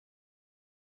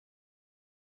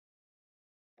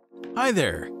Hi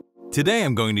there! Today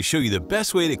I'm going to show you the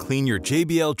best way to clean your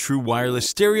JBL True Wireless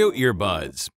Stereo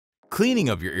Earbuds. Cleaning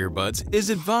of your earbuds is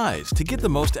advised to get the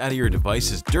most out of your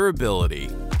device's durability.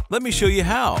 Let me show you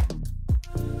how.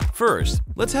 First,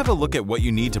 let's have a look at what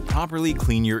you need to properly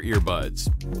clean your earbuds.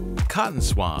 Cotton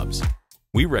swabs.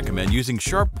 We recommend using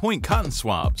sharp point cotton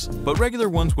swabs, but regular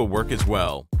ones will work as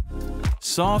well.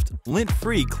 Soft,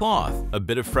 lint-free cloth, a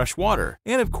bit of fresh water,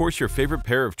 and of course your favorite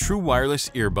pair of true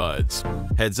wireless earbuds.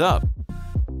 Heads up!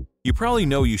 You probably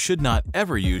know you should not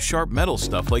ever use sharp metal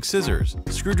stuff like scissors,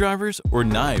 screwdrivers, or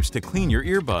knives to clean your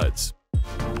earbuds.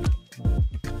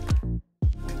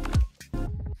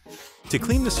 To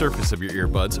clean the surface of your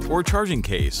earbuds or charging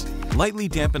case, lightly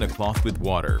dampen a cloth with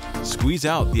water, squeeze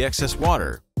out the excess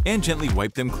water, and gently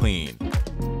wipe them clean.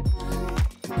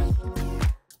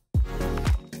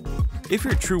 If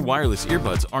your true wireless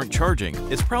earbuds aren't charging,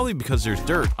 it's probably because there's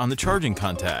dirt on the charging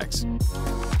contacts.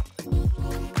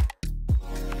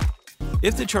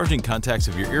 If the charging contacts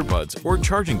of your earbuds or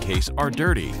charging case are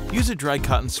dirty, use a dry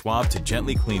cotton swab to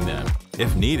gently clean them.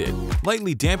 If needed,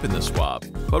 lightly dampen the swab,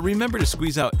 but remember to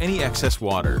squeeze out any excess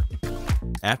water.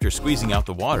 After squeezing out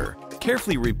the water,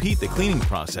 carefully repeat the cleaning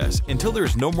process until there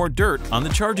is no more dirt on the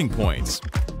charging points.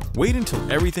 Wait until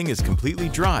everything is completely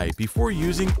dry before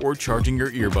using or charging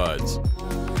your earbuds.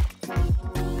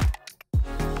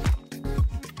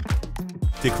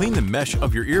 To clean the mesh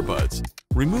of your earbuds,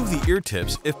 remove the ear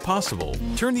tips if possible.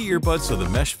 Turn the earbuds so the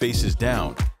mesh faces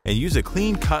down, and use a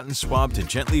clean cotton swab to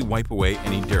gently wipe away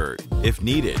any dirt. If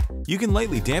needed, you can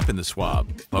lightly dampen the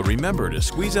swab, but remember to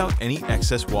squeeze out any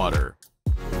excess water.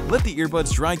 Let the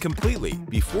earbuds dry completely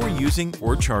before using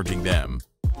or charging them.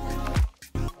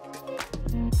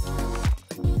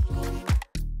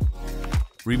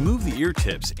 Remove the ear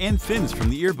tips and fins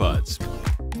from the earbuds.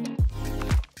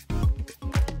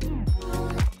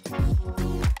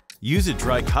 Use a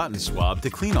dry cotton swab to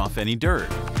clean off any dirt.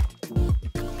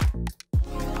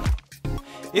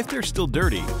 If they're still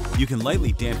dirty, you can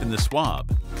lightly dampen the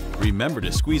swab. Remember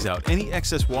to squeeze out any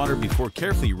excess water before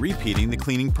carefully repeating the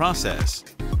cleaning process.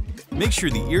 Make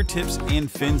sure the ear tips and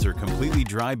fins are completely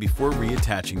dry before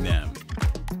reattaching them.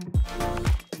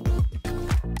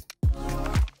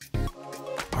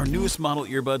 Our newest model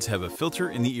earbuds have a filter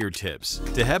in the ear tips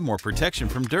to have more protection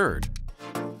from dirt.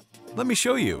 Let me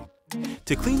show you.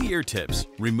 To clean the ear tips,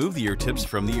 remove the ear tips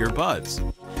from the earbuds.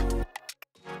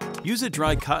 Use a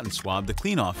dry cotton swab to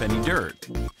clean off any dirt.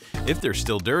 If they're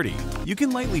still dirty, you can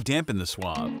lightly dampen the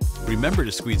swab. Remember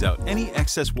to squeeze out any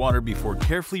excess water before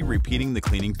carefully repeating the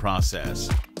cleaning process.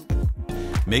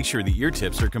 Make sure the ear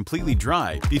tips are completely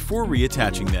dry before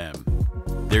reattaching them.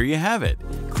 There you have it!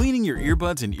 Cleaning your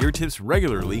earbuds and ear tips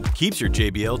regularly keeps your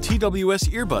JBL TWS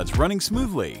earbuds running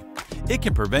smoothly. It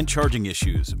can prevent charging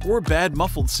issues or bad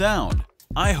muffled sound.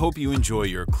 I hope you enjoy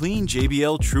your clean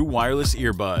JBL True Wireless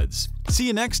earbuds. See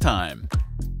you next time!